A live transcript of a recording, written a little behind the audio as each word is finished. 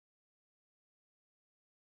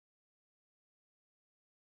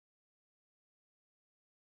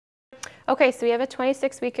Okay, so we have a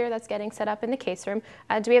 26-weeker that's getting set up in the case room.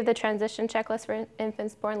 Do we have the transition checklist for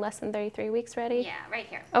infants born less than 33 weeks ready? Yeah, right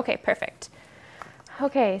here. Okay, perfect.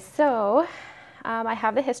 Okay, so I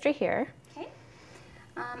have the history here. Okay.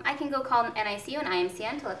 I can go call an NICU and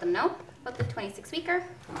IMCN to let them know about the 26-weeker.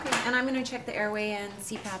 Okay, and I'm going to check the airway and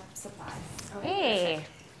CPAP supplies. Hey.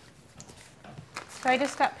 So I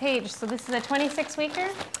just got Paige. So this is a 26-weeker?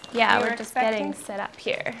 Yeah, we're just getting set up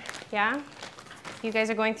here. Yeah? You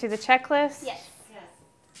guys are going through the checklist? Yes.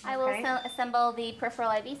 I will assemble the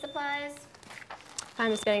peripheral IV supplies.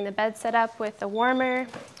 I'm just getting the bed set up with the warmer.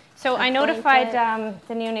 So I notified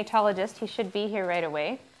the neonatologist. He should be here right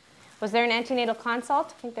away. Was there an antenatal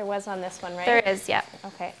consult? I think there was on this one, right? There is, yeah.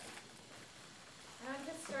 Okay. And I'm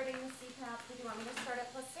just starting the CPAP. Do you want me to start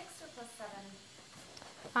at +6 or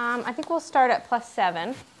 +7? I think we'll start at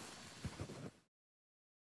 +7.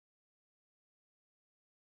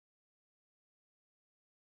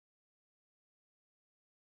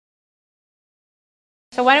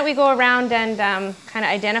 So why don't we go around and kind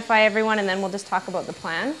of identify everyone, and then we'll just talk about the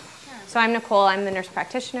plan. Sure. So I'm Nicole. I'm the nurse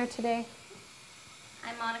practitioner today.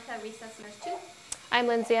 I'm Monica, resus nurse 2. I'm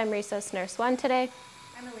Lindsay. I'm resus nurse 1 today.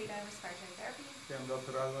 I'm Alita, respiratory therapy. Okay, I'm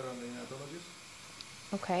Dr. Alvaro, I'm the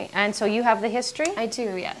neonatologist. Okay, and so you have the history? I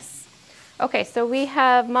do, yes. Okay, so we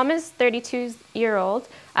have mom is 32-year-old,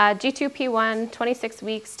 G2P1, 26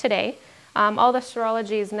 weeks today. All the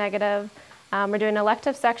serology is negative. We're doing an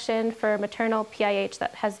elective section for maternal PIH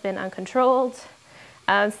that has been uncontrolled.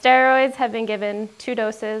 Steroids have been given 2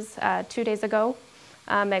 doses 2 days ago.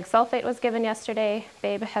 Meg sulfate was given yesterday.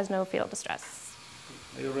 Babe has no fetal distress.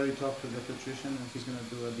 I already talked to the pediatrician and he's going to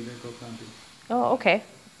do a delay clamping. Oh, okay.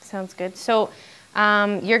 Sounds good. So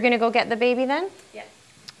you're going to go get the baby then? Yes.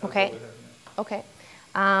 Okay. Okay.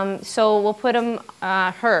 So we'll put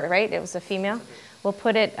her, right? It was a female. We'll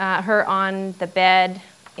put her on the bed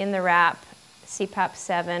in the wrap, CPAP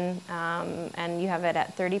 7, and you have it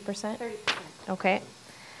at 30%? 30%. Okay.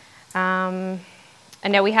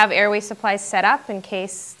 And now we have airway supplies set up in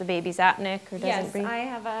case the baby's apneic or doesn't breathe? Yes, I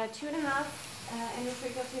have a 2.5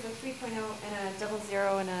 endotracheal tube, a 3.0, and a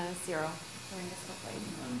 00 and a 0.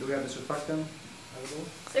 And do we have the surfactant available?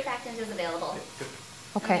 Surfactant is available.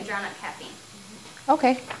 Okay. And drawn up caffeine.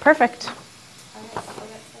 Okay, perfect. All right, so we'll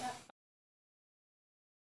get set up.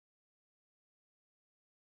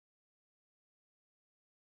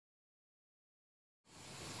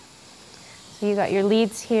 So you got your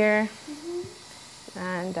leads here,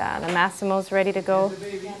 and the Massimo's ready to go.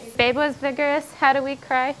 Babe was vigorous. How do we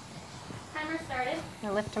cry? Timer started.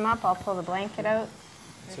 I'll lift him up. I'll pull the blanket out.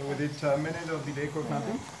 So we did a minute of delay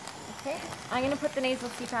clamping. Okay, I'm going to put the nasal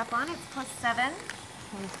CPAP on. It's +7.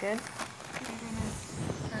 Sounds good.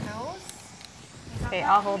 Her nose. Okay,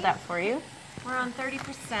 I'll hold that for you. We're on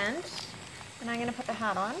 30%, and I'm going to put the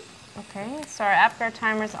hat on. Okay, so our APGAR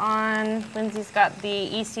timer's on. Lindsay's got the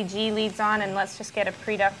ECG leads on, and let's just get a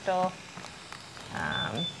preductal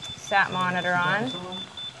SAT monitor on.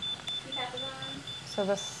 CPAP is on. So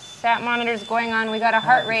the SAT monitor's going on. We got a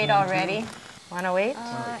heart rate already. Want to wait?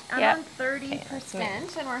 I'm Yep. on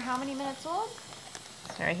 30%, and we're how many minutes old?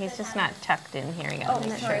 Sorry, he's just not tucked in here. You gotta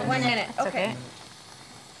make sorry, sure. 1 minute. It's okay.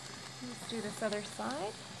 Let's do this other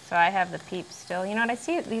side. So I have the PEEP still. You know what? I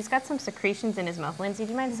see he's got some secretions in his mouth. Lindsay,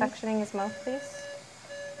 do you mind suctioning his mouth, please?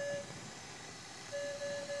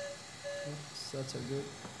 That's a good.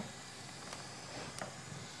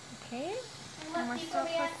 Okay. And what people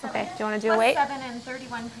we at? Okay, do you want to do a wait? +7 and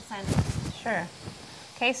 31%. Sure.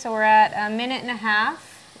 Okay, so we're at a minute and a half.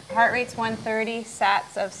 Heart rate's 130,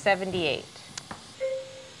 SATs of 78.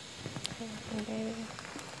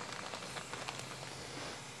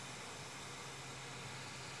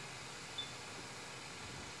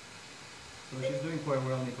 So she's doing quite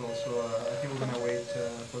well, Nicole. So I think we're going to wait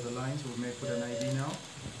for the line. So we may put an IV now.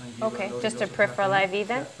 And give Okay, a loading just a dose of peripheral caffeine. IV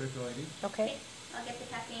then? Yeah, peripheral IV. Okay. I'll get the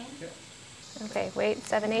caffeine. Yeah. Okay, wait,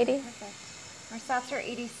 780. Our SATs are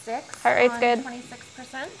 86. Heart rate's on good.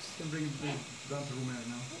 26%. Can bring it down to room air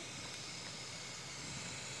now.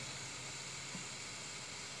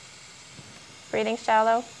 Breathing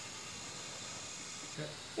shallow.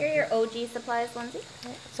 Here are your OG supplies, Lindsay.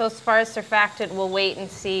 So as far as surfactant, we'll wait and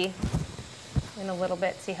see in a little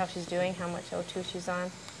bit, see how she's doing, how much O2 she's on.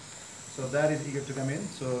 So Dad is eager to come in.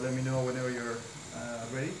 So let me know whenever you're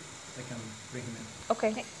ready. I can bring him in.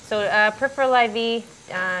 Okay. So peripheral IV,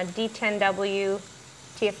 D10W,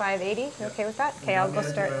 TF580. You okay with that? Okay, I'll go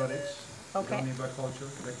start. Antibiotics. Okay. We don't need blood culture.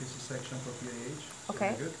 Elective C-section for PAH. So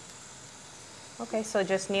Okay. we're good. Okay, so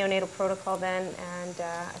just neonatal protocol then and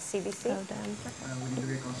a CBC? So done. And we need to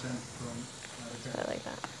get consent from the I parents. like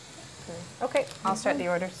that. Okay, I'll start the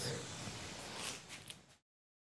orders.